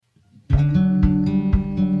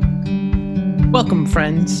Welcome,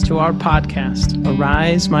 friends, to our podcast,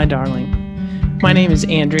 Arise, My Darling. My name is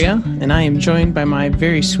Andrea, and I am joined by my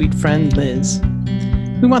very sweet friend, Liz.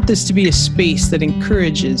 We want this to be a space that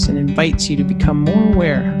encourages and invites you to become more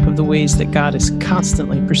aware of the ways that God is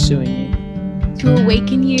constantly pursuing you. To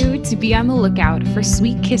awaken you to be on the lookout for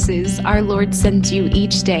sweet kisses our Lord sends you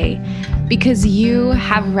each day, because you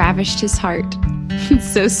have ravished his heart.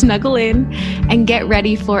 So snuggle in and get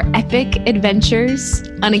ready for epic adventures,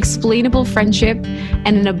 unexplainable friendship,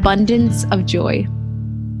 and an abundance of joy.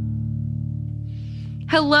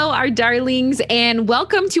 Hello, our darlings, and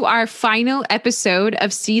welcome to our final episode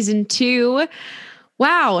of season 2.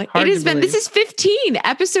 Wow, this is 15,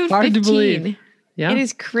 episode 15. Yeah. It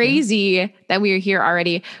is crazy that we are here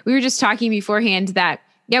already. We were just talking beforehand that,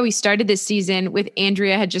 we started this season with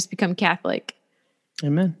Andrea had just become Catholic.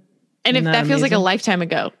 Amen. And if that feels like a lifetime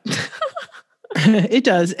ago. It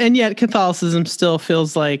does. And yet Catholicism still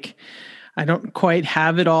feels like I don't quite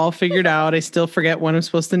have it all figured out. I still forget when I'm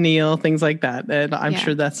supposed to kneel, things like that. And I'm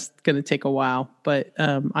sure that's going to take a while. But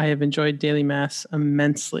I have enjoyed daily mass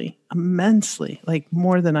immensely, like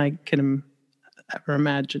more than I can ever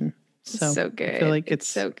imagine. So good. I feel like it's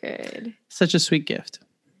so good. Such a sweet gift.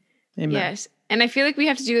 Amen. Yes. And I feel like we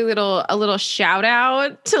have to do a little shout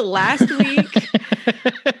out to last week.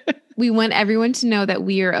 We want everyone to know that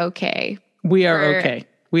we are okay. We are okay.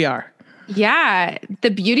 We are. Yeah. The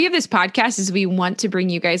beauty of this podcast is we want to bring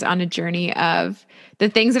you guys on a journey of the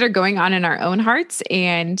things that are going on in our own hearts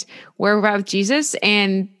and where we're at with Jesus.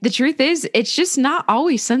 And the truth is, it's just not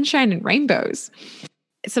always sunshine and rainbows.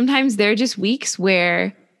 Sometimes there are just weeks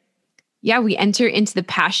where, we enter into the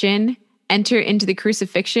passion, enter into the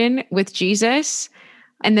crucifixion with Jesus.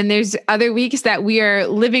 And then there's other weeks that we are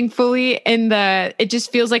living fully it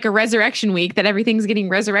just feels like a resurrection week, that everything's getting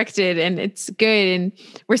resurrected and it's good and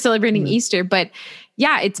we're celebrating Easter. But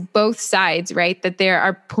it's both sides, right? That there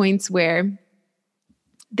are points where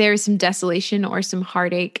there's some desolation or some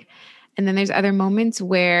heartache. And then there's other moments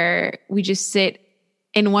where we just sit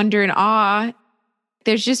in wonder and awe.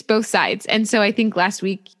 There's just both sides. And so I think last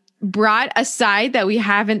week brought a side that we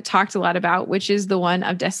haven't talked a lot about, which is the one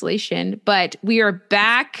of desolation. But we are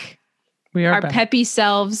back. We are our back. Peppy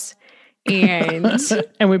selves. And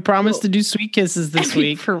and we promised to do sweet kisses this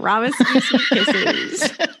week. Promise to do sweet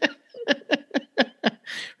kisses.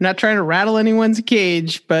 I'm not trying to rattle anyone's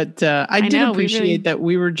cage, but I did appreciate that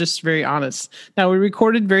we were just very honest. Now, we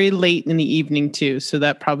recorded very late in the evening, too, so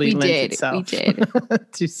that probably lent itself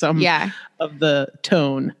to some of the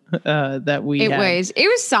tone that we had. It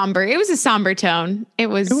was somber. It was a somber tone. It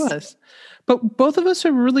was. But both of us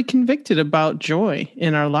are really convicted about joy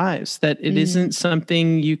in our lives, that it isn't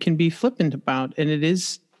something you can be flippant about, and it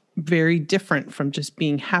is very different from just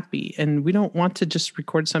being happy. And we don't want to just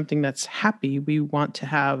record something that's happy. We want to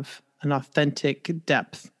have an authentic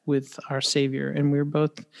depth with our Savior. And we're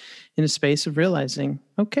both in a space of realizing,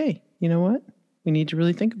 okay, you know what? We need to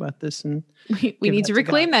really think about this. And we need to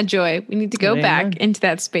reclaim that joy. We need to go back into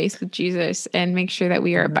that space with Jesus and make sure that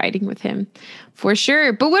we are abiding with him for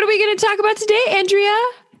sure. But what are we going to talk about today, Andrea?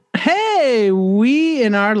 Hey, we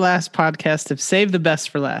in our last podcast have saved the best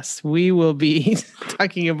for last. We will be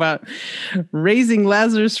talking about raising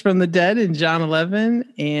Lazarus from the dead in John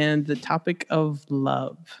 11 and the topic of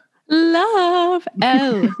love. Love,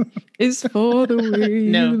 L is for the way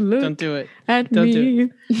you look don't do it. At don't me.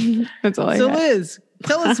 Do it. That's all I So have. Liz,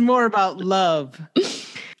 tell us more about love.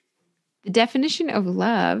 The definition of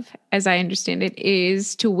love, as I understand it,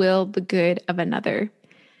 is to will the good of another,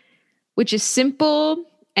 which is simple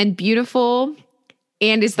and beautiful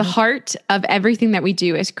and is the heart of everything that we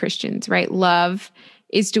do as Christians, right? Love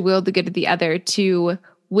is to will the good of the other, to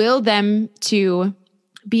will them to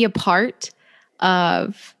be a part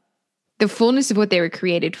of the fullness of what they were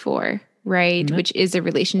created for, right? Mm-hmm. Which is a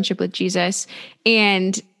relationship with Jesus.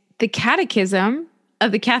 And the Catechism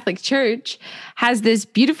of the Catholic Church has this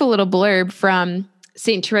beautiful little blurb from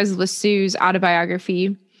St. Therese of Lisieux's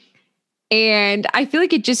autobiography. And I feel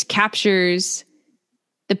like it just captures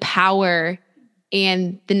the power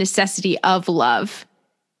and the necessity of love.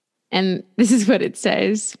 And this is what it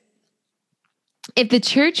says. If the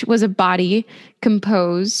church was a body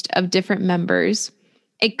composed of different members,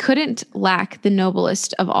 it couldn't lack the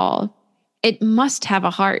noblest of all. It must have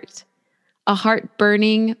a heart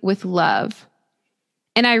burning with love.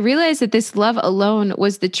 And I realized that this love alone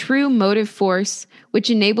was the true motive force which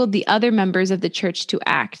enabled the other members of the church to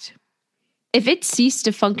act. If it ceased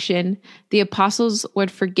to function, the apostles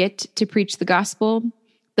would forget to preach the gospel.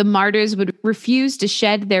 The martyrs would refuse to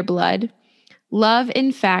shed their blood. Love,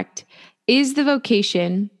 in fact, is the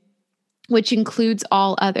vocation which includes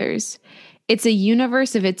all others. It's a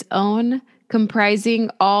universe of its own,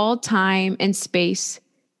 comprising all time and space.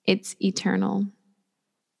 It's eternal.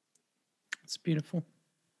 It's beautiful.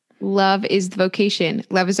 Love is the vocation.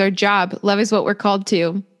 Love is our job. Love is what we're called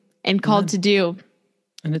to and called to do.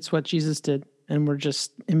 And it's what Jesus did. And we're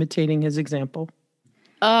just imitating his example.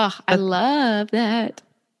 Oh, I love that.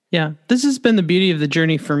 Yeah. This has been the beauty of the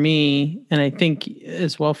journey for me. And I think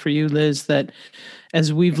as well for you, Liz, that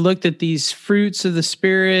as we've looked at these fruits of the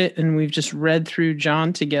Spirit and we've just read through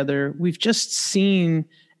John together, we've just seen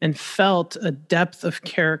and felt a depth of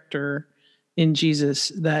character in Jesus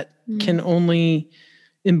that can only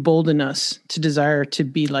embolden us to desire to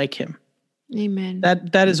be like him. Amen.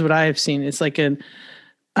 That is what I have seen. It's like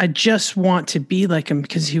I just want to be like him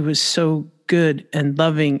because he was so good and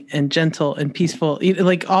loving and gentle and peaceful.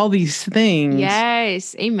 Like all these things.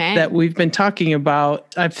 Yes. Amen. That we've been talking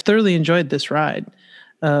about. I've thoroughly enjoyed this ride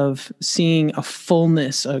of seeing a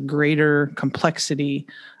fullness, a greater complexity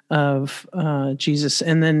of Jesus,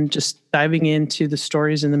 and then just diving into the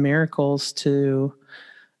stories and the miracles to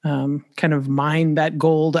kind of mine that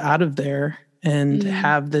gold out of there and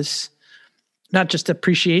have this not just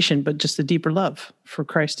appreciation, but just a deeper love for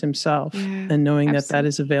Christ himself and knowing that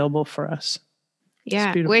is available for us.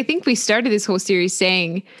 Yeah. Well, I think we started this whole series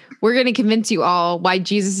saying we're going to convince you all why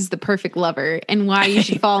Jesus is the perfect lover and why you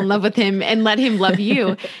should fall in love with him and let him love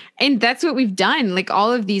you. And that's what we've done. Like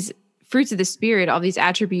all of these fruits of the Spirit, all these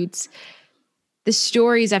attributes, the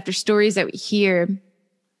stories after stories that we hear,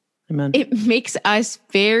 Amen. It makes us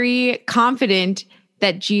very confident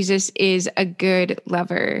that Jesus is a good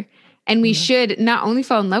lover. And we should not only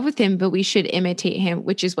fall in love with him, but we should imitate him,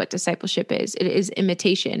 which is what discipleship is. It is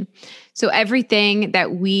imitation. So everything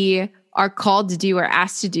that we are called to do or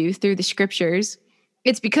asked to do through the scriptures,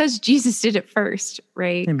 it's because Jesus did it first,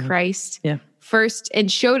 right? Amen. Christ first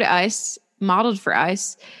and showed us, modeled for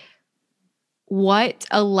us what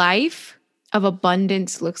a life of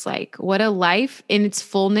abundance looks like, what a life in its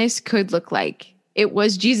fullness could look like. It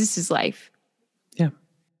was Jesus's life. Yeah.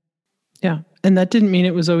 Yeah. And that didn't mean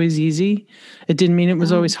it was always easy. It didn't mean it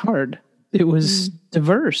was always hard. It was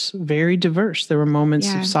diverse, very diverse. There were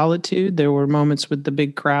moments of solitude. There were moments with the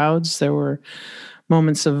big crowds. There were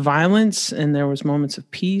moments of violence, and there was moments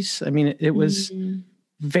of peace. I mean, it was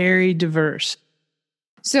very diverse.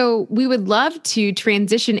 So we would love to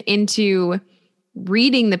transition into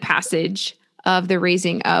reading the passage of the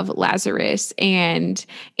raising of Lazarus. And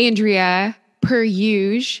Andrea, per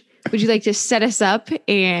usual, would you like to set us up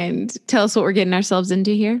and tell us what we're getting ourselves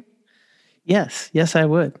into here? Yes, I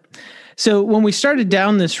would. So when we started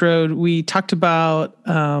down this road, we talked about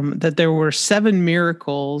that there were 7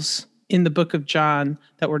 miracles in the book of John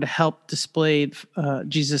that were to help display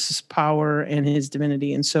Jesus' power and his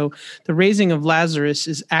divinity. And so the raising of Lazarus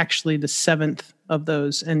is actually the 7th of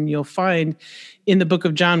those. And you'll find in the book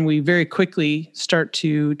of John, we very quickly start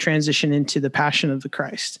to transition into the passion of the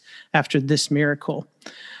Christ after this miracle.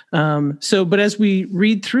 But as we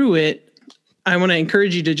read through it, I want to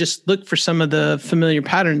encourage you to just look for some of the familiar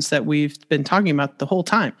patterns that we've been talking about the whole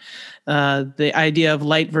time. The idea of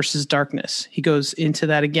light versus darkness. He goes into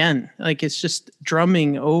that again. Like it's just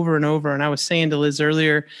drumming over and over. And I was saying to Liz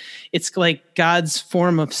earlier, it's like God's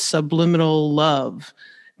form of subliminal love,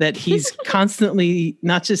 that he's constantly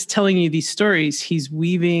not just telling you these stories, he's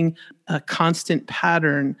weaving a constant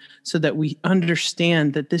pattern so that we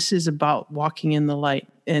understand that this is about walking in the light.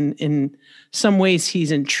 And in some ways,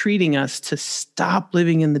 he's entreating us to stop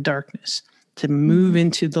living in the darkness, to move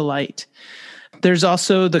into the light. There's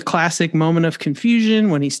also the classic moment of confusion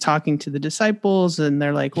when he's talking to the disciples and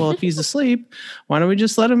they're like, well, if he's asleep, why don't we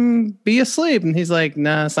just let him be asleep? And he's like,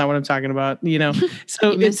 nah, that's not what I'm talking about.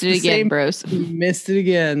 So you missed it again, bros. You missed it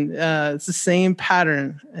again. It's the same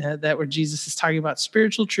pattern that where Jesus is talking about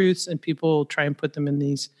spiritual truths and people try and put them in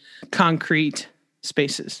these concrete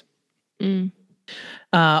spaces.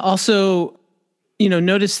 Also,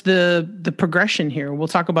 notice the progression here. We'll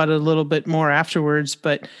talk about it a little bit more afterwards,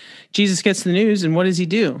 but Jesus gets the news, and what does he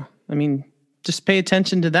do? I mean, just pay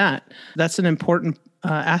attention to that. That's an important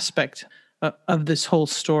aspect of this whole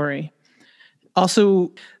story.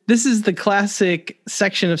 Also, this is the classic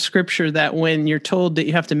section of scripture that when you're told that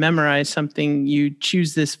you have to memorize something, you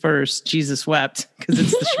choose this verse, Jesus wept, because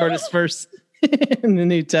it's the shortest verse in the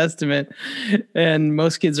New Testament. And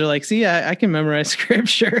most kids are like, see, I can memorize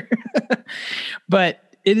scripture. But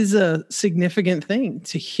it is a significant thing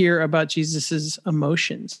to hear about Jesus's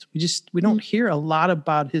emotions. We don't hear a lot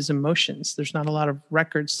about his emotions. There's not a lot of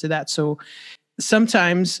records to that. So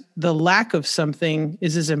sometimes the lack of something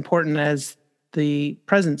is as important as the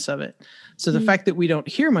presence of it. So the fact that we don't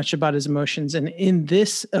hear much about his emotions, and in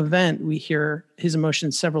this event, we hear his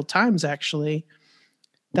emotions several times actually,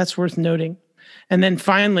 That's worth noting. And then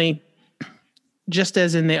finally, just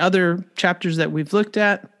as in the other chapters that we've looked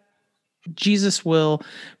at, Jesus will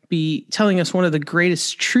be telling us one of the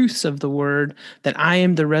greatest truths of the word, that I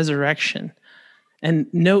am the resurrection. And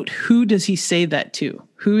note, who does he say that to?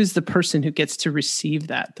 Who is the person who gets to receive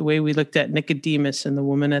that? The way we looked at Nicodemus and the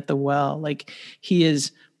woman at the well, like he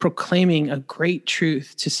is proclaiming a great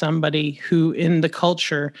truth to somebody who in the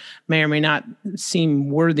culture may or may not seem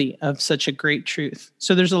worthy of such a great truth.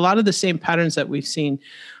 So there's a lot of the same patterns that we've seen,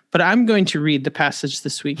 but I'm going to read the passage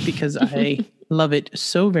this week because I love it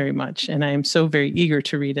so very much and I am so very eager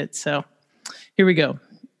to read it. So here we go.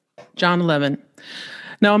 John 11.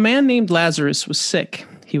 Now, a man named Lazarus was sick.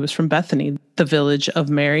 He was from Bethany, the village of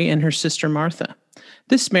Mary and her sister Martha.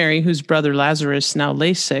 This Mary, whose brother Lazarus now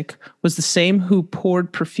lay sick, was the same who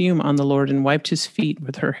poured perfume on the Lord and wiped his feet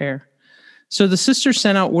with her hair. So the sister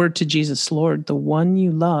sent out word to Jesus, Lord, the one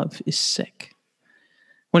you love is sick.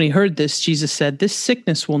 When he heard this, Jesus said, this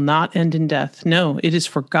sickness will not end in death. No, it is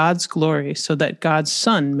for God's glory, so that God's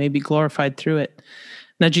Son may be glorified through it.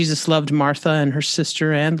 Now Jesus loved Martha and her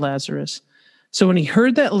sister and Lazarus. So when he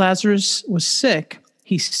heard that Lazarus was sick,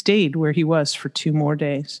 he stayed where he was for 2 more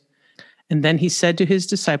days. And then he said to his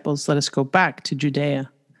disciples, let us go back to Judea.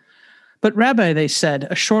 But Rabbi, they said,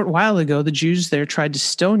 a short while ago the Jews there tried to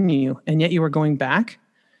stone you, and yet you are going back?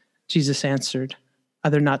 Jesus answered, are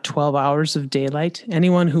there not 12 hours of daylight?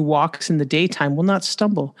 Anyone who walks in the daytime will not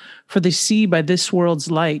stumble, for they see by this world's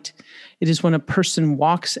light. It is when a person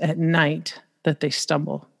walks at night that they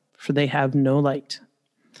stumble, for they have no light.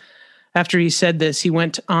 After he said this, he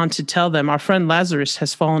went on to tell them, our friend Lazarus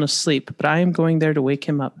has fallen asleep, but I am going there to wake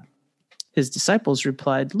him up. His disciples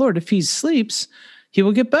replied, Lord, if he sleeps, he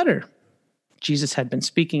will get better. Jesus had been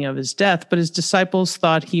speaking of his death, but his disciples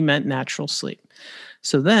thought he meant natural sleep.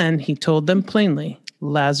 So then he told them plainly,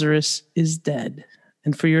 Lazarus is dead,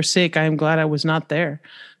 and for your sake I am glad I was not there,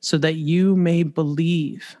 so that you may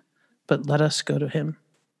believe, but let us go to him.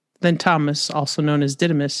 Then Thomas, also known as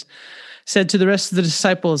Didymus, said to the rest of the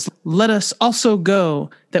disciples, let us also go,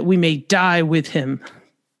 that we may die with him.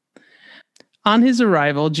 On his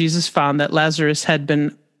arrival, Jesus found that Lazarus had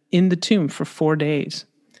been in the tomb for 4 days.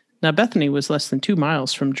 Now Bethany was less than 2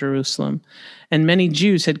 miles from Jerusalem, and many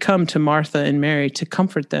Jews had come to Martha and Mary to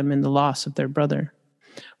comfort them in the loss of their brother.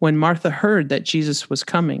 When Martha heard that Jesus was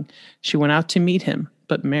coming, she went out to meet him,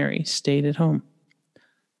 but Mary stayed at home.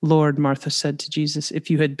 Lord, Martha said to Jesus,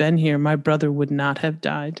 if you had been here, my brother would not have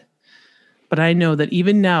died. But I know that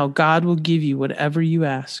even now God will give you whatever you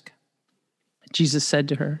ask. Jesus said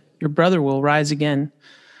to her, your brother will rise again.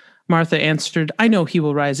 Martha answered, I know he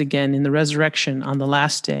will rise again in the resurrection on the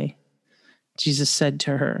last day. Jesus said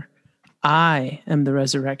to her, I am the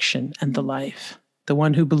resurrection and the life. The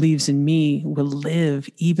one who believes in me will live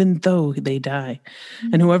even though they die.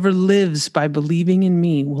 And whoever lives by believing in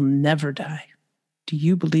me will never die. Do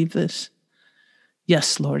you believe this?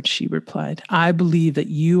 Yes, Lord, she replied. I believe that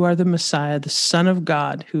you are the Messiah, the Son of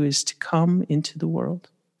God, who is to come into the world.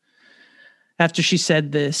 After she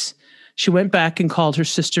said this, she went back and called her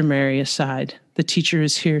sister Mary aside. The teacher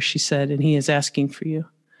is here, she said, and he is asking for you.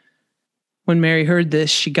 When Mary heard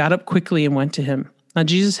this, she got up quickly and went to him. Now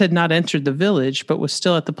Jesus had not entered the village, but was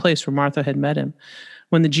still at the place where Martha had met him.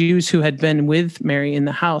 When the Jews who had been with Mary in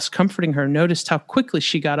the house, comforting her, noticed how quickly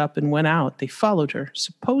she got up and went out, they followed her,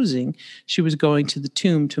 supposing she was going to the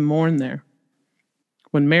tomb to mourn there.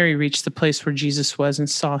 When Mary reached the place where Jesus was and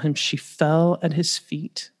saw him, she fell at his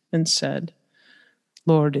feet and said,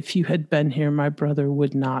 Lord, if you had been here, my brother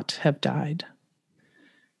would not have died.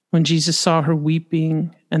 When Jesus saw her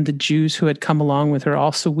weeping, and the Jews who had come along with her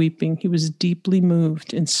also weeping, he was deeply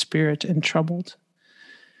moved in spirit and troubled.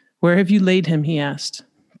 Where have you laid him? He asked.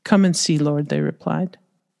 Come and see, Lord, they replied.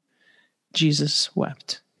 Jesus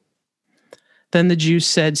wept. Then the Jews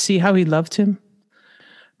said, see how he loved him?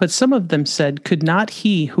 But some of them said, could not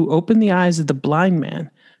he who opened the eyes of the blind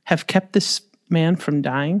man have kept this man from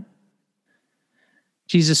dying?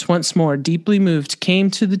 Jesus, once more, deeply moved,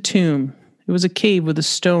 came to the tomb. It was a cave with a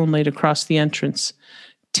stone laid across the entrance.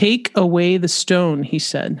 Take away the stone, he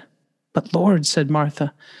said. But Lord, said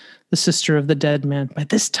Martha, the sister of the dead man, by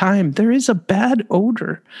this time there is a bad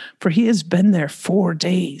odor, for he has been there 4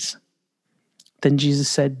 days. Then Jesus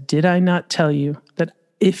said, did I not tell you that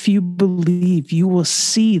if you believe, you will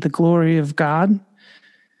see the glory of God?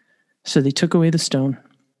 So they took away the stone.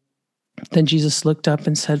 Then Jesus looked up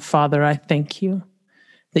and said, Father, I thank you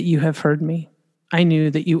that you have heard me. I knew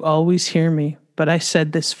that you always hear me, but I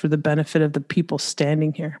said this for the benefit of the people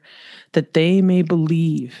standing here, that they may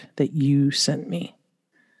believe that you sent me.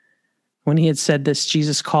 When he had said this,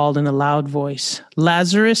 Jesus called in a loud voice,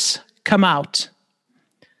 Lazarus, come out.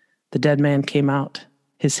 The dead man came out,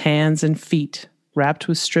 his hands and feet wrapped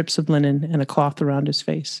with strips of linen and a cloth around his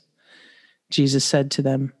face. Jesus said to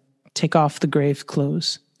them, "Take off the grave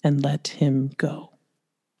clothes and let him go."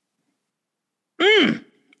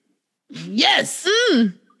 Yes.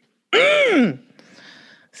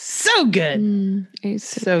 So good. It's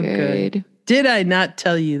so good. Did I not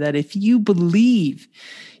tell you that if you believe,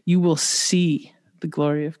 you will see the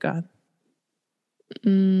glory of God?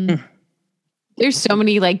 There's so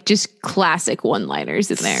many like just classic one-liners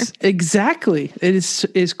in there. Exactly. It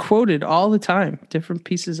is quoted all the time, different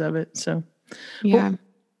pieces of it. So, yeah. Well,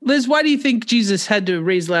 Liz, why do you think Jesus had to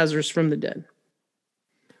raise Lazarus from the dead?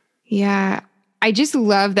 Yeah. I just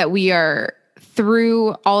love that we are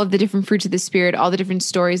through all of the different fruits of the Spirit, all the different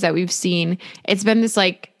stories that we've seen. It's been this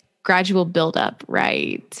like gradual buildup,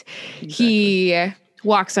 right? Exactly. He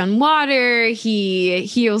walks on water. He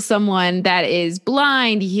heals someone that is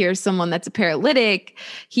blind. He heals someone that's a paralytic.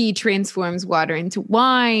 He transforms water into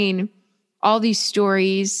wine. All these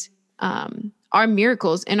stories are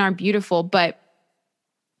miracles and are beautiful, but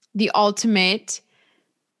the ultimate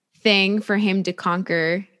thing for him to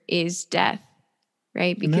conquer is death,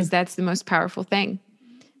 right? Because that's the most powerful thing.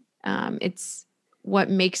 It's what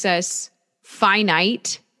makes us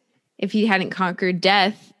finite. If he hadn't conquered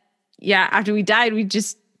death, after we died,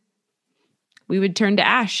 we would turn to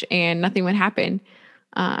ash and nothing would happen.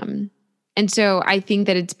 And so I think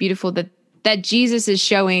that it's beautiful that Jesus is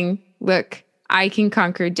showing, look, I can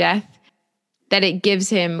conquer death, that it gives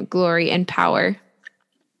him glory and power,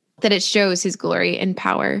 that it shows his glory and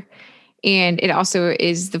power. And it also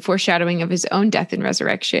is the foreshadowing of his own death and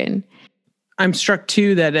resurrection. I'm struck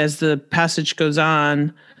too that as the passage goes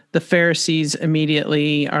on, the Pharisees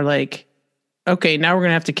immediately are like, okay, now we're going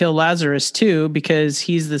to have to kill Lazarus too, because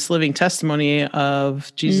he's this living testimony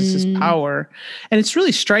of Jesus's power. And it's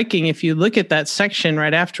really striking if you look at that section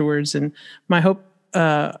right afterwards. And my hope,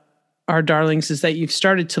 our darlings, is that you've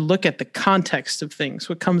started to look at the context of things,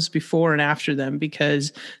 what comes before and after them,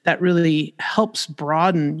 because that really helps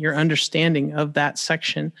broaden your understanding of that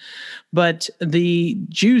section. But the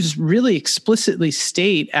Jews really explicitly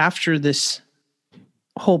state after this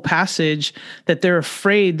whole passage that they're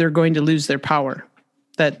afraid they're going to lose their power.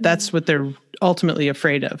 That's what they're ultimately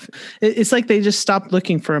afraid of. It's like they just stopped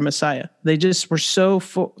looking for a Messiah. They just were so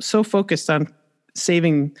focused on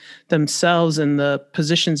saving themselves and the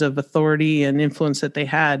positions of authority and influence that they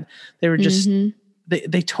had. They were just,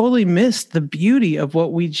 they totally missed the beauty of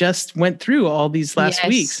what we just went through all these last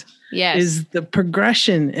weeks. Yes. Is the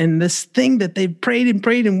progression, and this thing that they prayed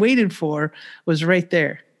and waited for was right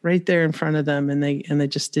there in front of them. And they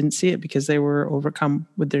just didn't see it because they were overcome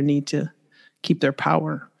with their need to keep their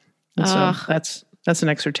power. And so that's an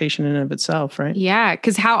exhortation in and of itself, right? Yeah,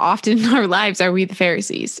 because how often in our lives are we the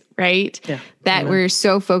Pharisees, right? Yeah. That we're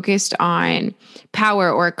so focused on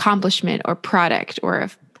power or accomplishment or product or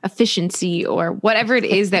efficiency or whatever it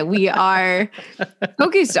is that we are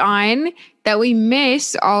focused on, that we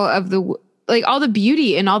miss all of the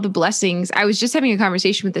beauty and all the blessings. I was just having a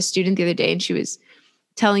conversation with a student the other day, and she was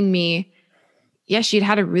telling me, she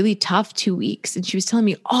had a really tough 2 weeks, and she was telling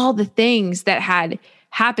me all the things that had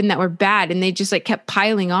happened that were bad, and they just like kept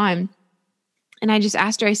piling on. And I just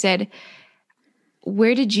asked her, I said,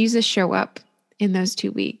 where did Jesus show up in those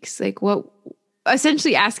 2 weeks? Like, what,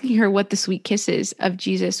 essentially asking her what the sweet kisses of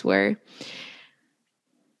Jesus were.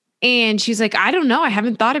 And she's like, I don't know. I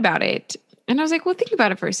haven't thought about it. And I was like, well, think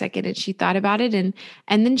about it for a second. And she thought about it. And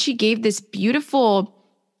then she gave this beautiful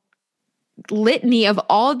litany of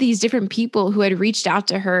all these different people who had reached out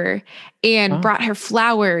to her and brought her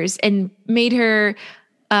flowers and made her,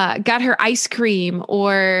 got her ice cream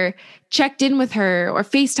or checked in with her or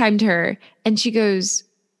FaceTimed her. And she goes,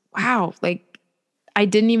 wow, like I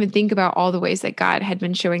didn't even think about all the ways that God had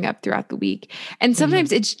been showing up throughout the week. And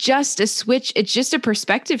sometimes it's just a switch. It's just a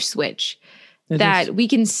perspective switch that we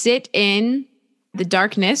can sit in the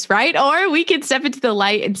darkness, right? Or we can step into the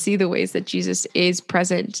light and see the ways that Jesus is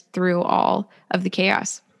present through all of the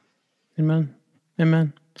chaos. Amen.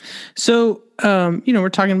 Amen. So, we're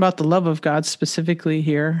talking about the love of God specifically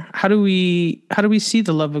here. How do we see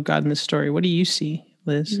the love of God in this story? What do you see,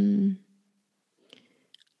 Liz?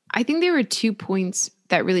 I think there were 2 points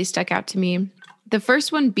that really stuck out to me. The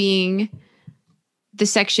first one being the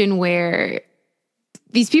section where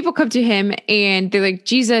these people come to him and they're like,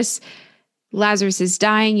 Jesus, Lazarus is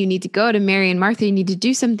dying. You need to go to Mary and Martha. You need to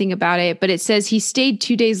do something about it. But it says he stayed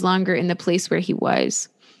 2 days longer in the place where he was.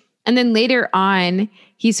 And then later on,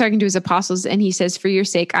 he's talking to his apostles and he says, for your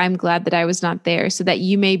sake, I'm glad that I was not there so that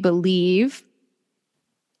you may believe.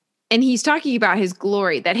 And he's talking about his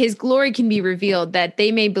glory, that his glory can be revealed, that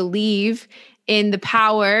they may believe in the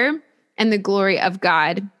power and the glory of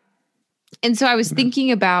God. And so I was thinking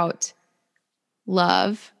about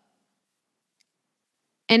love.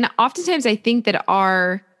 And oftentimes I think that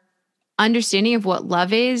our understanding of what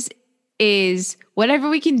love is whatever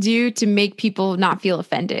we can do to make people not feel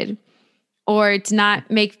offended or to not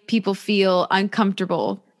make people feel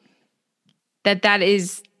uncomfortable. That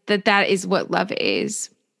is what love is.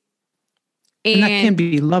 And that can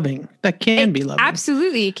be loving. That can be loving.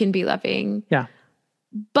 Absolutely, it can be loving. Yeah.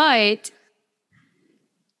 But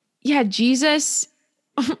yeah, Jesus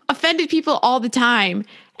offended people all the time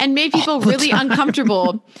and made people really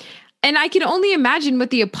uncomfortable. And I can only imagine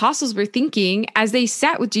what the apostles were thinking as they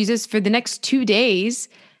sat with Jesus for the next 2 days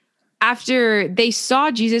after they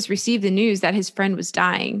saw Jesus receive the news that his friend was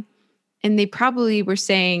dying. And they probably were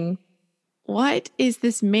saying, what is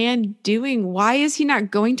this man doing? Why is he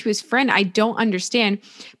not going to his friend? I don't understand,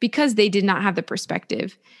 because they did not have the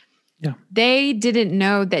perspective. Yeah. They didn't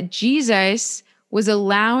know that Jesus was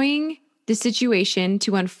allowing the situation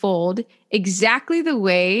to unfold exactly the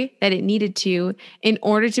way that it needed to in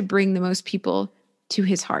order to bring the most people to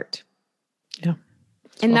his heart. Yeah.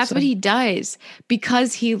 And that's what he does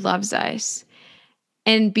because he loves us.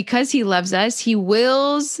 And because he loves us, he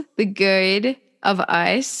wills the good of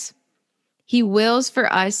us. He wills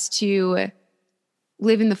for us to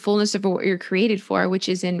live in the fullness of what you're created for, which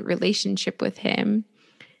is in relationship with him.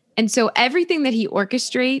 And so everything that he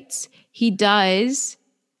orchestrates, he does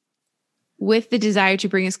with the desire to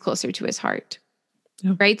bring us closer to his heart.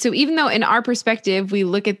 Yeah. Right? So even though in our perspective, we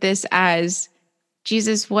look at this as,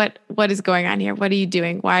 Jesus, what is going on here? What are you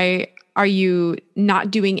doing? Why are you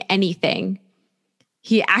not doing anything?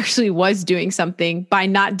 He actually was doing something by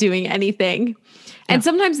not doing anything. Yeah. And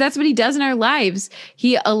sometimes that's what he does in our lives.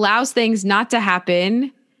 He allows things not to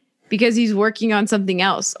happen because he's working on something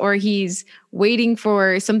else, or he's waiting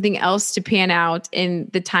for something else to pan out in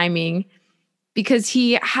the timing, because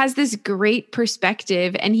he has this great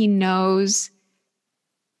perspective and he knows.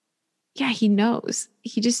 Yeah, he knows.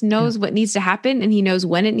 He just knows what needs to happen, and he knows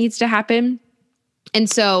when it needs to happen. And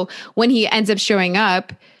so when he ends up showing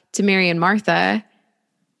up to Mary and Martha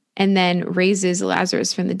and then raises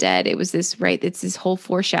Lazarus from the dead, it was this, right? It's this whole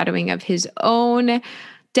foreshadowing of his own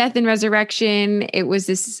death and resurrection. It was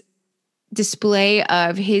this display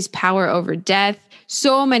of his power over death.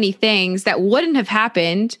 So many things that wouldn't have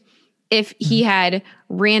happened if he had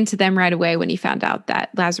ran to them right away when he found out that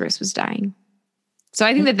Lazarus was dying. So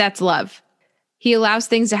I think that that's love. He allows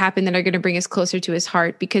things to happen that are going to bring us closer to his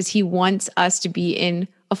heart because he wants us to be in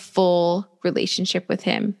a full relationship with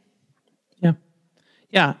him. Yeah.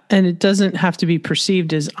 Yeah. And it doesn't have to be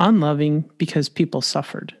perceived as unloving because people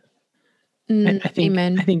suffered. I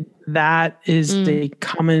think that is the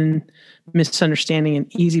common misunderstanding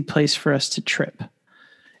and easy place for us to trip,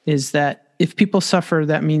 is that if people suffer,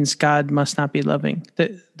 that means God must not be loving.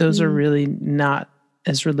 Those are really not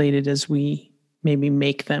as related as we maybe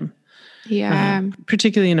make them. Yeah.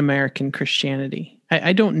 Particularly in American Christianity.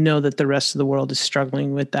 I don't know that the rest of the world is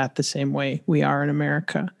struggling with that the same way we are in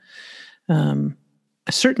America.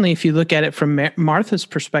 Certainly, if you look at it from Martha's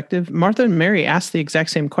perspective, Martha and Mary asked the exact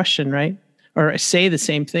same question, right? Or say the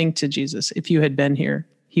same thing to Jesus. If you had been here,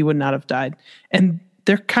 he would not have died. And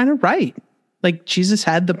they're kind of right. Like, Jesus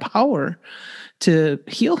had the power to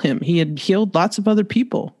heal him. He had healed lots of other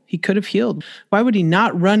people. He could have healed. Why would he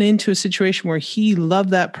not run into a situation where he loved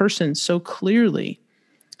that person so clearly?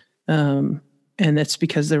 And that's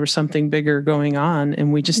because there was something bigger going on,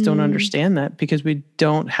 and we just don't understand that because we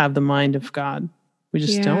don't have the mind of God. We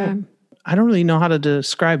just don't. I don't really know how to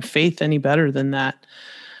describe faith any better than that.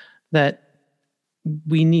 That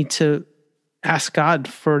we need to ask God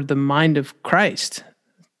for the mind of Christ,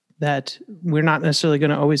 that we're not necessarily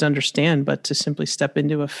going to always understand, but to simply step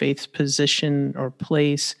into a faith position or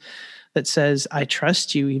place that says, I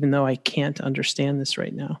trust you, even though I can't understand this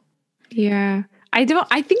right now. Yeah. I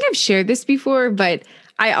think I've shared this before, but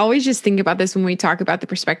I always just think about this when we talk about the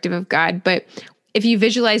perspective of God. But if you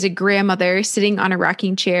visualize a grandmother sitting on a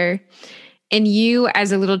rocking chair and you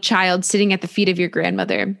as a little child sitting at the feet of your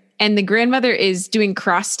grandmother, and the grandmother is doing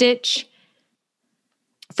cross stitch,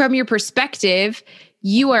 from your perspective,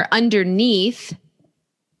 you are underneath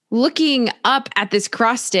looking up at this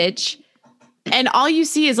cross stitch, and all you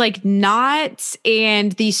see is like knots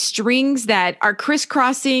and these strings that are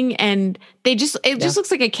crisscrossing, and it just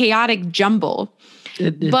looks like a chaotic jumble.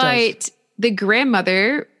 But does. The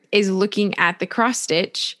grandmother is looking at the cross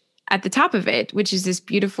stitch at the top of it, which is this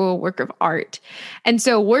beautiful work of art. And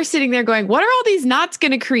so we're sitting there going, what are all these knots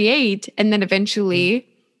going to create? And then eventually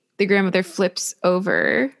the grandmother flips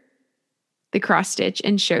over the cross stitch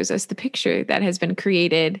and shows us the picture that has been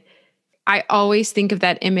created I always think of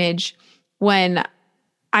that image when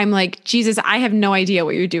I'm like, Jesus, I have no idea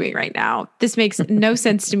what you're doing right now. This makes no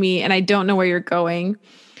sense to me, and I don't know where you're going.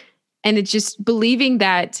 And it's just believing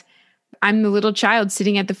that I'm the little child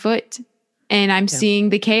sitting at the foot, and I'm seeing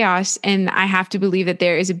the chaos, and I have to believe that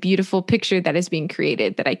there is a beautiful picture that is being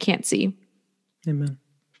created that I can't see. Amen.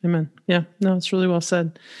 Amen. Yeah, no, it's really well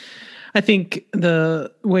said. I think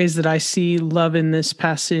the ways that I see love in this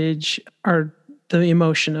passage are the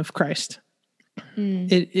emotion of Christ.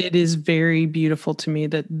 It is very beautiful to me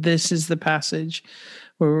that this is the passage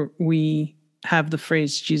where we have the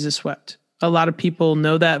phrase Jesus wept. A lot of people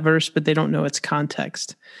know that verse, but they don't know its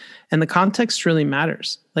context. And the context really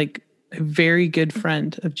matters. Like, a very good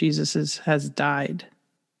friend of Jesus's has died,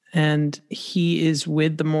 and he is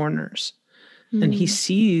with the mourners, and he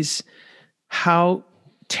sees how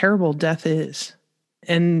terrible death is.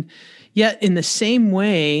 And yet, in the same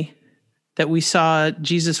way that we saw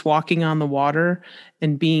Jesus walking on the water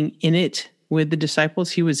and being in it with the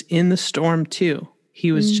disciples, he was in the storm too.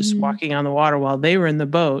 He was just walking on the water while they were in the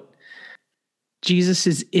boat. Jesus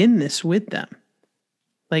is in this with them.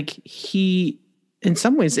 Like, he, in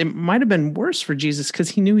some ways, it might have been worse for Jesus because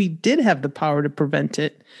he knew he did have the power to prevent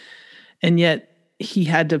it. And yet he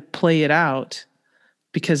had to play it out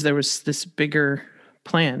because there was this bigger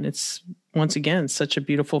plan. It's, once again, such a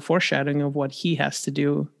beautiful foreshadowing of what he has to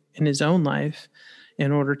do in his own life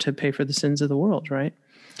in order to pay for the sins of the world, right?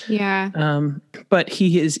 Yeah. But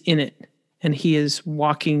he is in it, and he is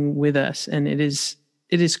walking with us, and it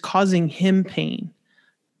is causing him pain.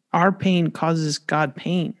 Our pain causes God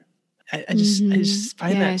pain. I just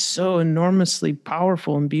find that so enormously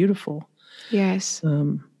powerful and beautiful. Yes.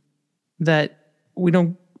 That we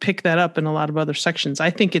don't pick that up in a lot of other sections. I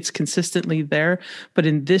think it's consistently there, but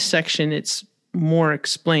in this section, it's more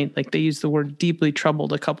explained. Like, they use the word deeply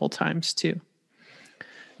troubled a couple times too.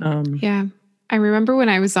 Yeah. I remember when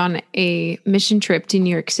I was on a mission trip to New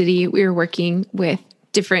York City, we were working with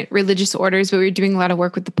different religious orders, but we were doing a lot of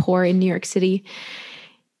work with the poor in New York City.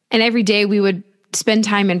 And every day we would spend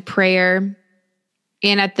time in prayer.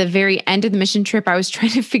 And at the very end of the mission trip, I was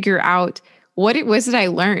trying to figure out what it was that I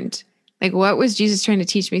learned. Like, what was Jesus trying to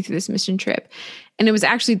teach me through this mission trip? And it was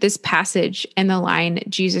actually this passage and the line,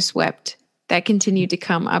 Jesus wept, that continued to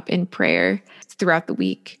come up in prayer throughout the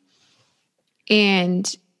week.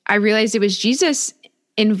 And I realized it was Jesus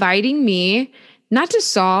inviting me not to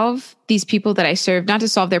solve these people that I served, not to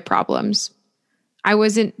solve their problems. I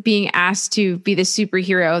wasn't being asked to be the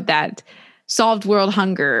superhero that solved world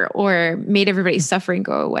hunger or made everybody's suffering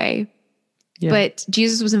go away. Yeah. But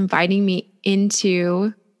Jesus was inviting me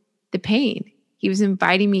into the pain. He was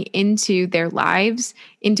inviting me into their lives,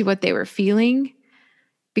 into what they were feeling,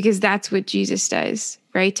 because that's what Jesus does,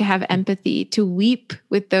 right? To have empathy, to weep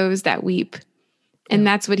with those that weep. And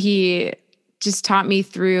that's what he just taught me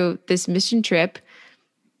through this mission trip,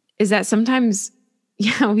 is that sometimes,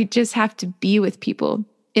 we just have to be with people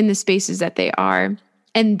in the spaces that they are.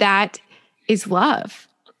 And that is love.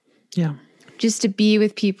 Yeah. Just to be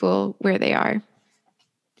with people where they are.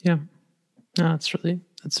 Yeah. No,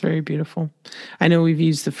 that's very beautiful. I know we've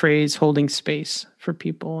used the phrase holding space for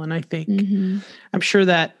people. And I think, I'm sure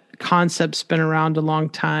that concept's been around a long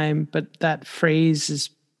time, but that phrase is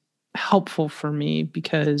helpful for me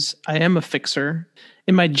because I am a fixer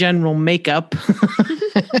in my general makeup.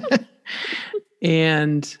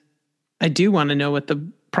 And I do want to know what the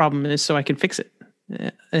problem is so I can fix it.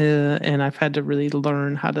 And I've had to really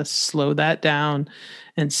learn how to slow that down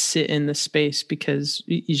and sit in the space, because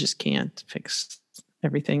you just can't fix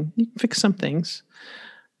everything. You can fix some things,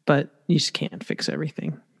 but you just can't fix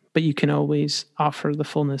everything. But you can always offer the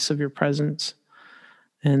fullness of your presence.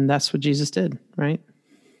 And that's what Jesus did, right?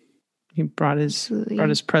 He brought his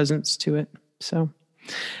presence to it. So,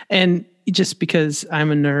 and just because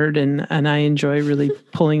I'm a nerd and I enjoy really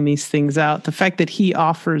pulling these things out, the fact that he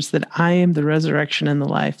offers that I am the resurrection and the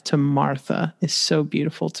life to Martha is so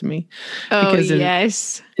beautiful to me. Oh, because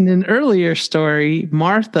yes. In an earlier story,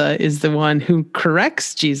 Martha is the one who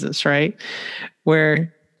corrects Jesus, right?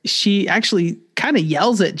 Where she actually kind of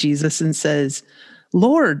yells at Jesus and says,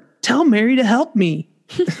 "Lord, tell Mary to help me."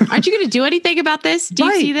 Aren't you going to do anything about this? Do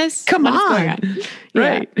you see this? Come on.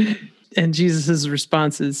 Right. Yeah. And Jesus'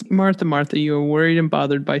 response is, "Martha, Martha, you are worried and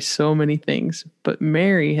bothered by so many things, but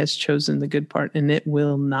Mary has chosen the good part, and it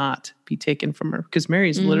will not be taken from her." Because Mary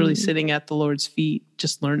is literally sitting at the Lord's feet,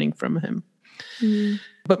 just learning from him.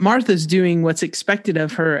 But Martha's doing what's expected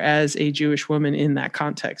of her as a Jewish woman in that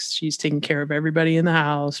context. She's taking care of everybody in the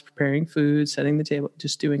house, preparing food, setting the table,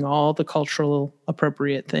 just doing all the cultural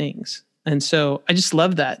appropriate things. And so I just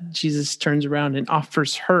love that Jesus turns around and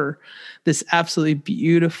offers her this absolutely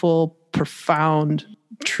beautiful profound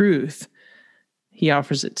truth, he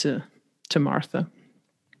offers it to Martha.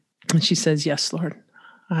 And she says, "Yes, Lord,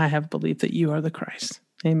 I have believed that you are the Christ."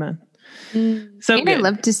 Amen. So and good. I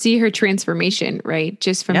love to see her transformation, right?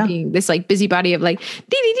 Just from being this like busybody of like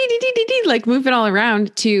dee, like moving all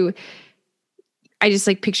around to, I just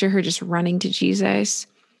like picture her just running to Jesus.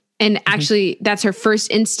 And actually that's her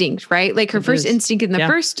first instinct, right? Like her first instinct in the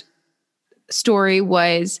first story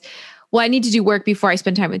was, well, I need to do work before I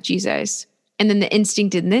spend time with Jesus. And then the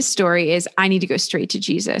instinct in this story is I need to go straight to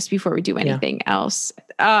Jesus before we do anything else.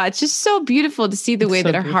 It's just so beautiful to see the way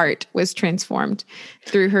that her heart was transformed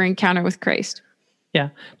through her encounter with Christ. Yeah.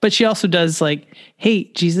 But she also does like, hey,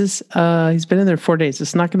 Jesus, he's been in there 4 days.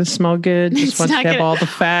 It's not going to smell good. Just want to have all the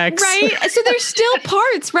facts. Right. So there's still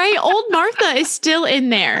parts, right? Old Martha is still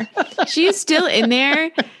in there. She is still in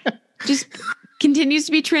there. Just continues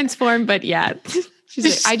to be transformed. But yeah,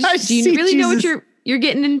 she's like, do you really know what you're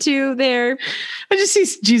getting into there? I just see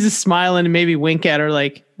Jesus smiling and maybe wink at her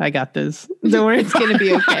like, I got this. Don't worry. It's going to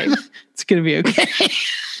be okay. It's going to be okay.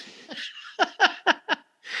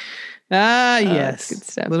 Yes. Good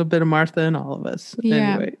stuff. A little bit of Martha in all of us.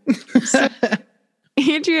 Yeah. Anyway. So,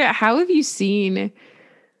 Andrea, how have you seen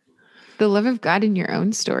the love of God in your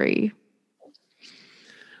own story?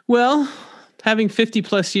 Well, having 50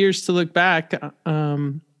 plus years to look back,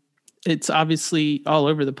 it's obviously all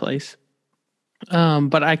over the place.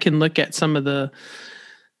 But I can look at some of the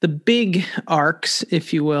big arcs,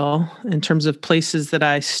 if you will, in terms of places that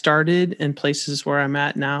I started and places where I'm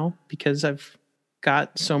at now, because I've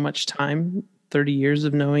got so much time, 30 years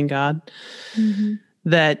of knowing God,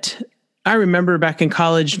 that I remember back in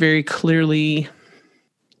college very clearly,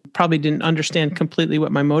 probably didn't understand completely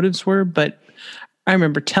what my motives were, but I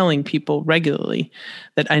remember telling people regularly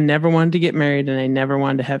that I never wanted to get married and I never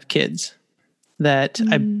wanted to have kids, that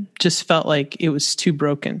I just felt like it was too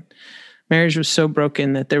broken. Marriage was so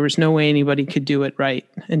broken that there was no way anybody could do it right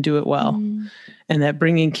and do it well. And that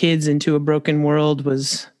bringing kids into a broken world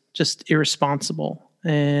was just irresponsible,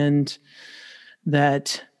 and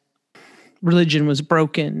that religion was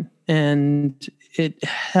broken and it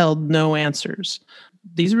held no answers.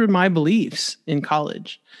 These were my beliefs in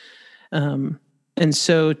college. And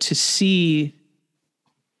so to see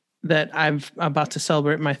that I'm about to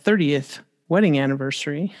celebrate my 30th wedding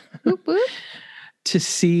anniversary, to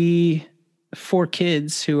see 4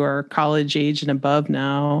 kids who are college age and above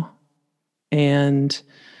now, and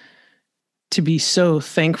to be so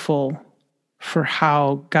thankful for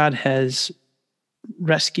how God has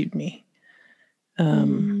rescued me.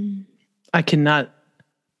 I cannot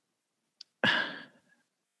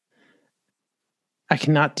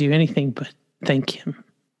do anything but thank him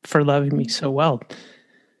for loving me so well,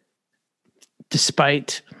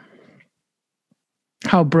 despite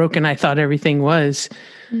how broken I thought everything was.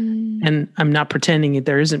 And I'm not pretending that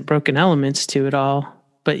there isn't broken elements to it all,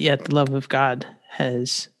 but yet the love of God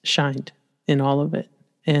has shined in all of it.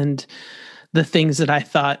 And the things that I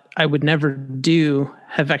thought I would never do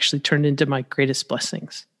have actually turned into my greatest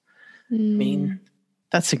blessings. I mean,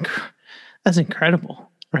 that's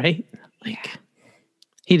incredible, right? Like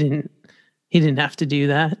he didn't have to do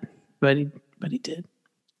that, but he did.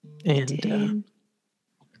 And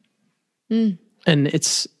and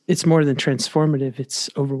it's more than transformative, it's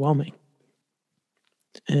overwhelming.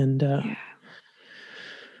 And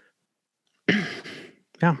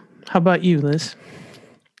yeah. How about you, Liz?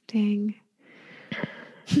 Dang.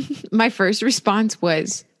 My first response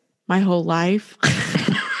was my whole life.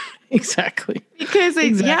 Exactly. Because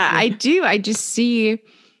I do. I just see,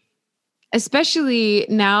 especially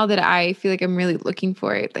now that I feel like I'm really looking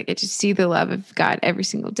for it, like I just see the love of God every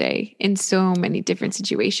single day in so many different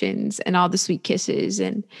situations, and all the sweet kisses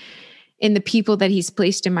and in the people that he's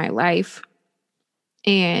placed in my life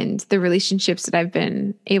and the relationships that I've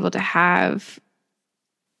been able to have.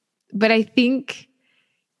 But I think,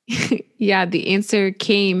 the answer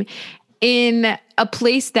came in a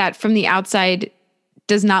place that from the outside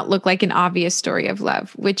does not look like an obvious story of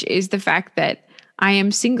love, which is the fact that I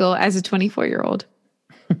am single as a 24-year-old.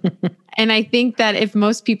 And I think that if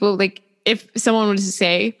most people, like if someone was to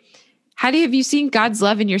say, have you seen God's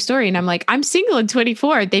love in your story? And I'm like, I'm single and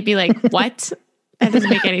 24. They'd be like, what? That doesn't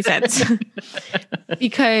make any sense.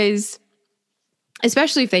 Because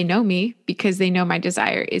especially if they know me, because they know my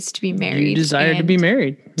desire is to be married. You desire to be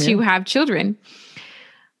married. To have children.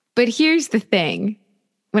 But here's the thing.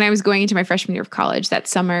 When I was going into my freshman year of college that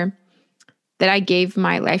summer, that I gave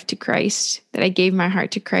my life to Christ, that I gave my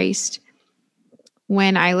heart to Christ,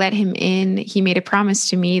 when I let him in, he made a promise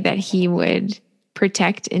to me that he would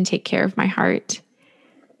protect and take care of my heart.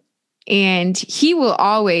 And he will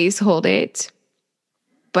always hold it.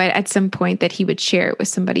 but at some point that he would share it with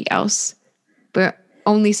somebody else, but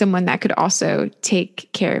only someone that could also take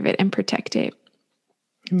care of it and protect it.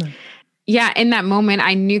 Amen. Yeah, in that moment,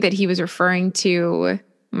 I knew that he was referring to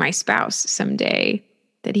my spouse someday,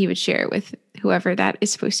 that he would share it with whoever that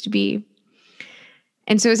is supposed to be.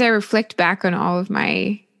 And so as I reflect back on all of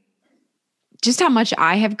just how much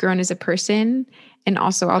I have grown as a person and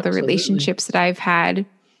also all the relationships that I've had,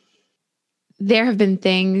 there have been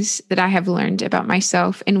things that I have learned about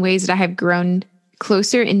myself in ways that I have grown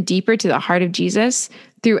closer and deeper to the heart of Jesus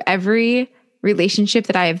through every relationship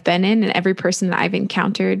that I have been in and every person that I've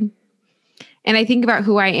encountered. And I think about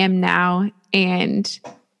who I am now and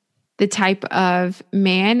the type of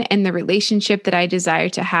man and the relationship that I desire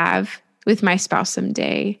to have with my spouse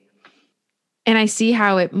someday. And I see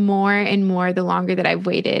how it more and more, the longer that I've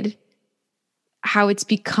waited, how it's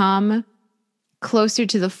become closer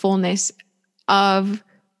to the fullness of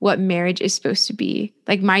what marriage is supposed to be.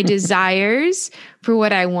 Like my desires for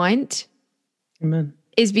what I want Amen.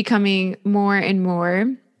 is becoming more and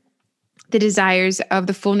more the desires of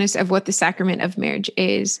the fullness of what the sacrament of marriage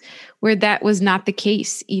is, where that was not the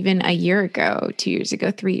case even a year ago, 2 years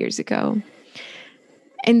ago, 3 years ago.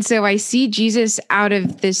 And so I see Jesus out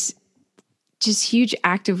of this just huge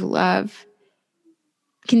act of love,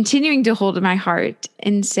 continuing to hold my heart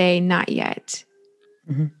and say, not yet.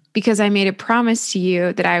 Mm-hmm. Because I made a promise to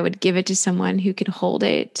you that I would give it to someone who can hold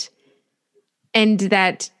it. And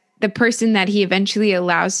that the person that he eventually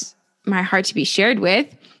allows my heart to be shared with,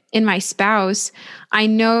 in my spouse, I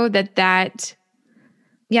know that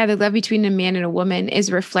the love between a man and a woman is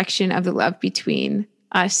a reflection of the love between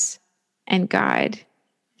us and God.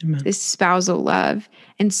 Amen. This spousal love.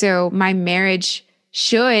 And so my marriage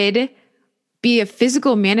should be a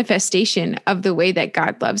physical manifestation of the way that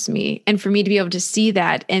God loves me. And for me to be able to see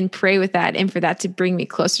that and pray with that, and for that to bring me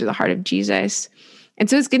closer to the heart of Jesus. And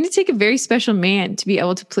so it's going to take a very special man to be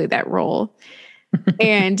able to play that role.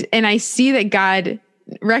 and I see that God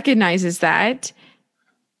recognizes that.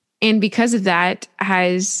 And because of that,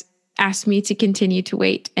 has asked me to continue to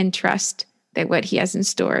wait and trust that what he has in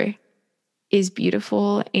store is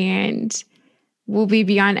beautiful and will be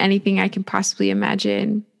beyond anything I can possibly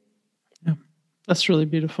imagine. Yeah, that's really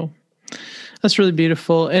beautiful. That's really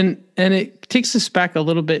beautiful. And it takes us back a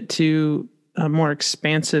little bit to a more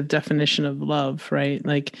expansive definition of love, right?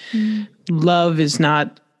 Like love is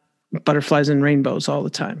not butterflies and rainbows all the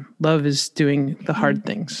time. Love is doing the hard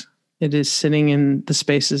things. It is sitting in the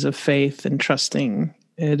spaces of faith and trusting.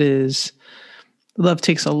 Love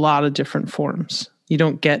takes a lot of different forms. You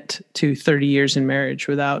don't get to 30 years in marriage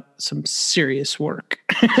without some serious work.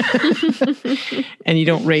 And you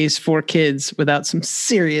don't raise 4 kids without some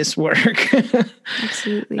serious work.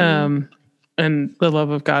 Absolutely. And the love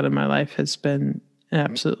of God in my life has been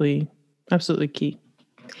absolutely, absolutely key.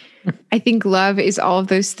 I think love is all of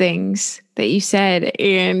those things that you said.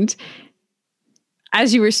 And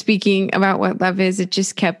as you were speaking about what love is,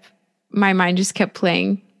 my mind just kept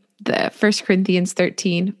playing the 1 Corinthians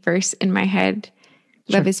 13 verse in my head.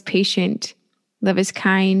 Sure. Love is patient. Love is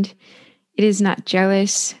kind. It is not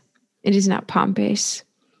jealous. It is not pompous.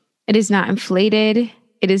 It is not inflated.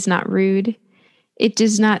 It is not rude. It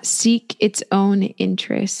does not seek its own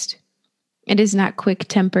interest. It is not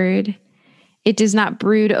quick-tempered. It does not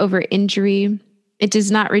brood over injury. It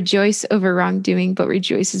does not rejoice over wrongdoing, but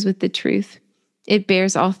rejoices with the truth. It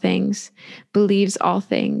bears all things, believes all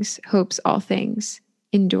things, hopes all things,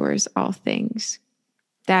 endures all things.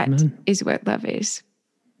 That Amen. is what love is.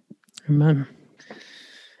 Amen.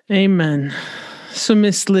 Amen. So,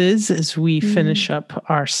 Miss Liz, as we finish up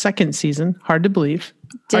our second season, hard to believe.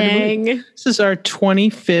 Dang. This is our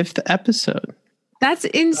 25th episode. That's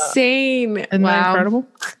insane. Isn't that incredible?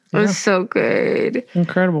 That was so good.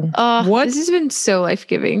 Incredible. This has been so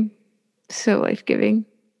life-giving. So life-giving.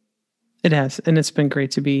 It has. And it's been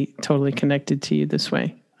great to be totally connected to you this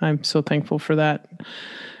way. I'm so thankful for that.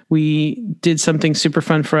 We did something super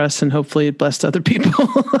fun for us, and hopefully it blessed other people.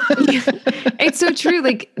 It's so true.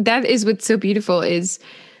 Like, that is what's so beautiful is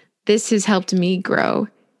this has helped me grow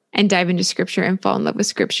and dive into scripture and fall in love with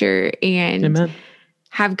scripture and Amen.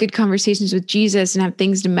 Have good conversations with Jesus and have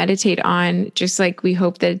things to meditate on, just like we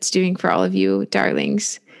hope that it's doing for all of you,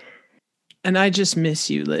 darlings. And I just miss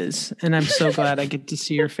you, Liz. And I'm so glad I get to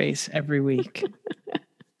see your face every week.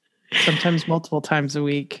 Sometimes multiple times a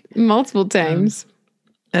week. Multiple times.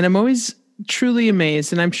 And I'm always truly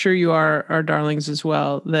amazed, and I'm sure you are, our darlings as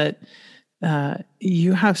well, that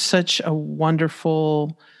you have such a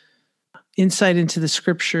wonderful insight into the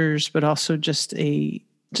scriptures, but also just a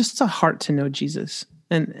heart to know Jesus.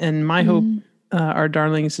 And my hope, our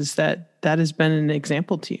darlings, is that has been an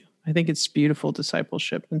example to you, I think it's beautiful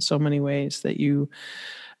discipleship in so many ways that you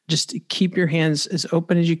just keep your hands as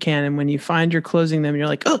open as you can. And when you find you're closing them, you're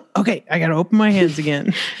like, oh, okay, I got to open my hands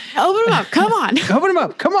again. Open them up. Come on. Open them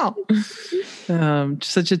up. Come on.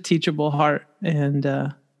 Such a teachable heart. And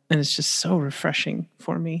it's just so refreshing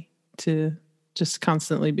for me to just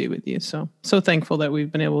constantly be with you. So thankful that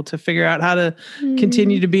we've been able to figure out how to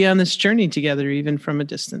continue to be on this journey together, even from a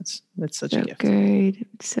distance. That's such a gift. Good.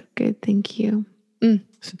 So good. Thank you.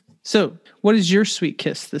 So what is your sweet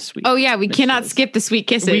kiss this week? Oh yeah. We cannot skip the sweet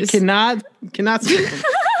kisses. We cannot skip them.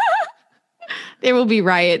 There will be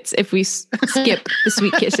riots if we skip the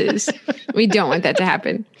sweet kisses. We don't want that to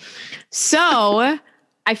happen. So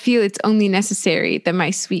I feel it's only necessary that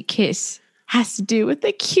my sweet kiss has to do with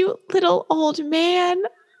the cute little old man.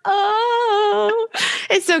 Oh,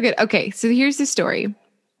 it's so good. Okay, so here's the story.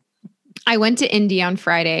 I went to Indy on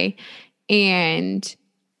Friday and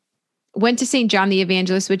went to St. John the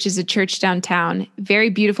Evangelist, which is a church downtown. Very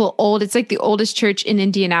beautiful, old. It's like the oldest church in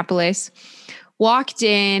Indianapolis. Walked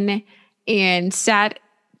in and sat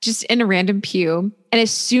just in a random pew. And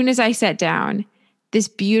as soon as I sat down, this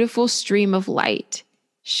beautiful stream of light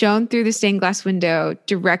shone through the stained glass window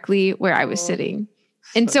directly where I was sitting.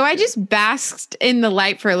 And so I just basked in the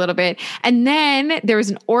light for a little bit. And then there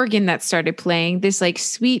was an organ that started playing, this like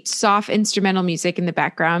sweet, soft instrumental music in the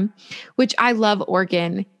background, which I love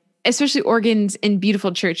organ, especially organs in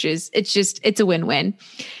beautiful churches. It's a win-win.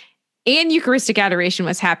 And Eucharistic adoration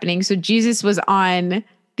was happening. So Jesus was on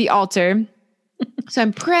the altar. So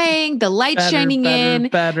I'm praying, the light shining in.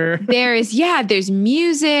 There's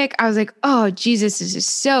music. I was like, oh, Jesus, this is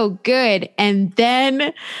so good. And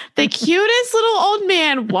then the cutest little old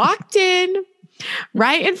man walked in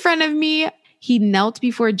right in front of me. He knelt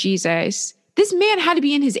before Jesus. This man had to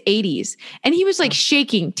be in his 80s and he was like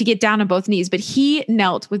shaking to get down on both knees, but he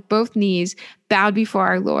knelt with both knees, bowed before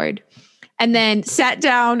our Lord. And then sat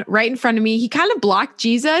down right in front of me. He kind of blocked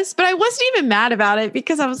Jesus, but I wasn't even mad about it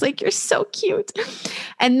because I was like, you're so cute.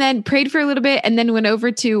 And then prayed for a little bit and then went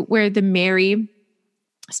over to where the Mary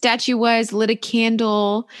statue was, lit a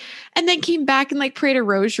candle, and then came back and like prayed a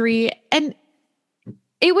rosary. And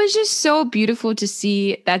it was just so beautiful to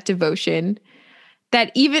see that devotion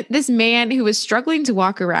that even this man who was struggling to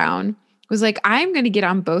walk around was like, I'm going to get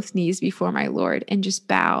on both knees before my Lord and just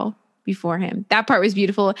bow before him. That part was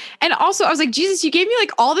beautiful. And also I was like, Jesus, you gave me like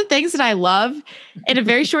all the things that I love in a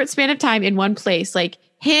very short span of time in one place, like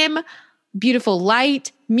him, beautiful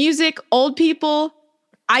light, music, old people.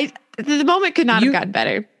 The moment could not have gotten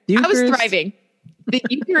better. Eucharist. I was thriving. The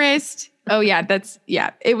Eucharist.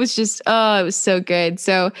 It was just, it was so good.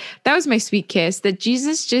 So that was my sweet kiss that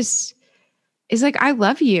Jesus just is like, I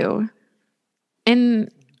love you. And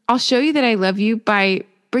I'll show you that I love you by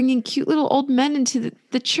bringing cute little old men into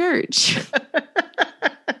the church.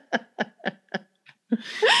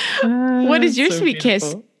 What is your sweet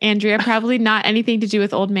kiss, Andrea? Probably not anything to do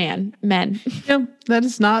with old men. Yeah,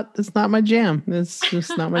 that's not my jam. That's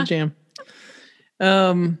just not my jam.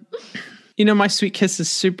 My sweet kiss is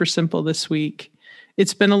super simple this week.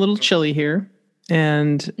 It's been a little chilly here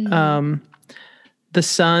and the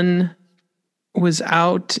sun was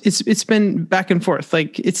out. It's been back and forth.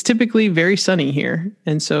 Like it's typically very sunny here.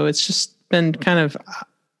 And so it's just been kind of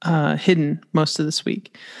hidden most of this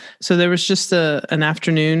week. So there was just an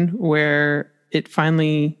afternoon where it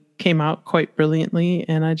finally came out quite brilliantly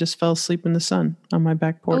and I just fell asleep in the sun on my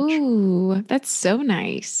back porch. Ooh, that's so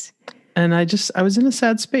nice. And I was in a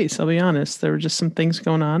sad space. I'll be honest. There were just some things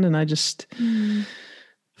going on and I just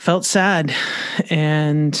felt sad.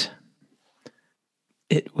 And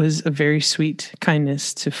it was a very sweet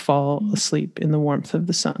kindness to fall asleep in the warmth of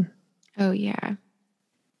the sun. Oh, yeah.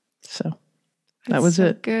 So that was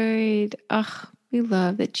it. Good. Ugh, we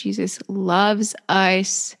love that Jesus loves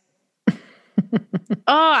us.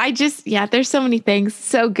 There's so many things.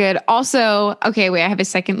 So good. Also, okay, wait, I have a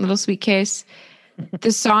second little sweet kiss.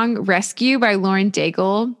 The song Rescue by Lauren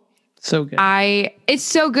Daigle. So good. It's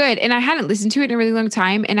so good. And I hadn't listened to it in a really long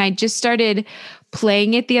time. And I just started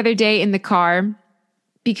playing it the other day in the car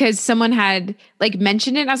because someone had like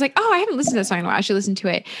mentioned it. And I was like, oh, I haven't listened to that song in a while. I should listen to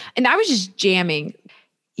it. And I was just jamming.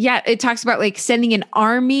 Yeah, it talks about like sending an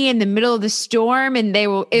army in the middle of the storm and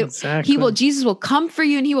Jesus will come for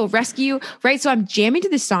you and he will rescue you. Right. So I'm jamming to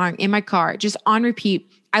this song in my car, just on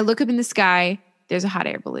repeat. I look up in the sky, there's a hot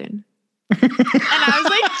air balloon. And I was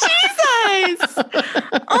like,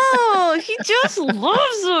 Jesus, oh, he just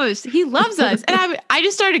loves us. He loves us. And I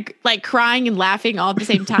just started like crying and laughing all at the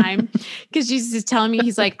same time because Jesus is telling me,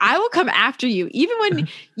 he's like, I will come after you. Even when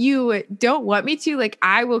you don't want me to, like,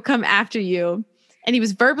 I will come after you. And he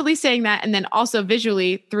was verbally saying that. And then also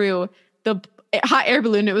visually through the hot air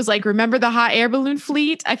balloon. It was like, remember the hot air balloon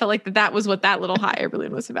fleet? I felt like that was what that little hot air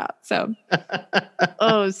balloon was about. So,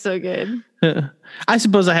 oh, so good. I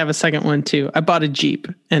suppose I have a second one too. I bought a Jeep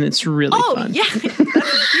and it's really fun. Oh, yeah. That's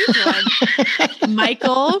a huge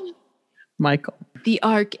one. Michael. The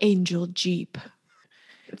Archangel Jeep.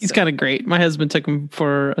 He's kind of great. My husband took him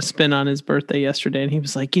for a spin on his birthday yesterday and he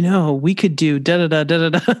was like, we could do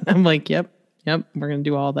da-da-da. I'm like, yep. We're going to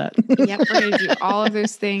do all that. Yep. We're going to do all of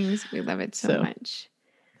those things. We love it so much.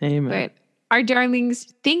 Amen. But our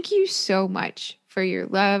darlings, thank you so much for your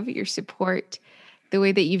love, your support, the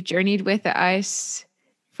way that you've journeyed with us,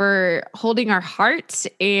 for holding our hearts.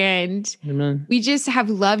 And Amen. We just have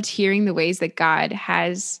loved hearing the ways that God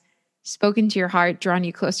has spoken to your heart, drawn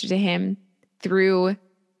you closer to him through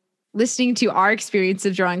listening to our experience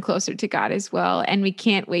of drawing closer to God as well. And we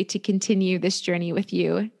can't wait to continue this journey with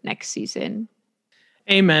you next season.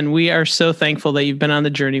 Amen. We are so thankful that you've been on the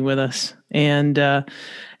journey with us. And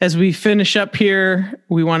as we finish up here,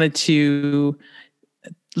 we wanted to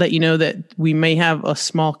let you know that we may have a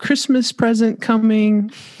small Christmas present coming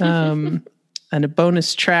and a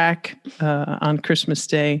bonus track on Christmas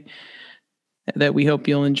Day that we hope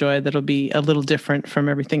you'll enjoy. That'll be a little different from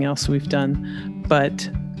everything else we've done. But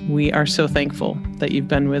we are so thankful that you've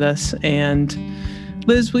been with us. And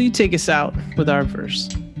Liz, will you take us out with our verse?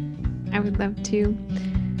 I would love to.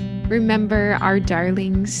 Remember, our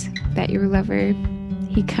darlings, that your lover,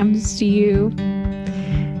 he comes to you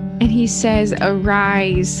and he says,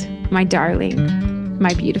 "Arise, my darling,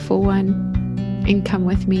 my beautiful one, and come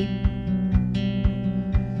with me."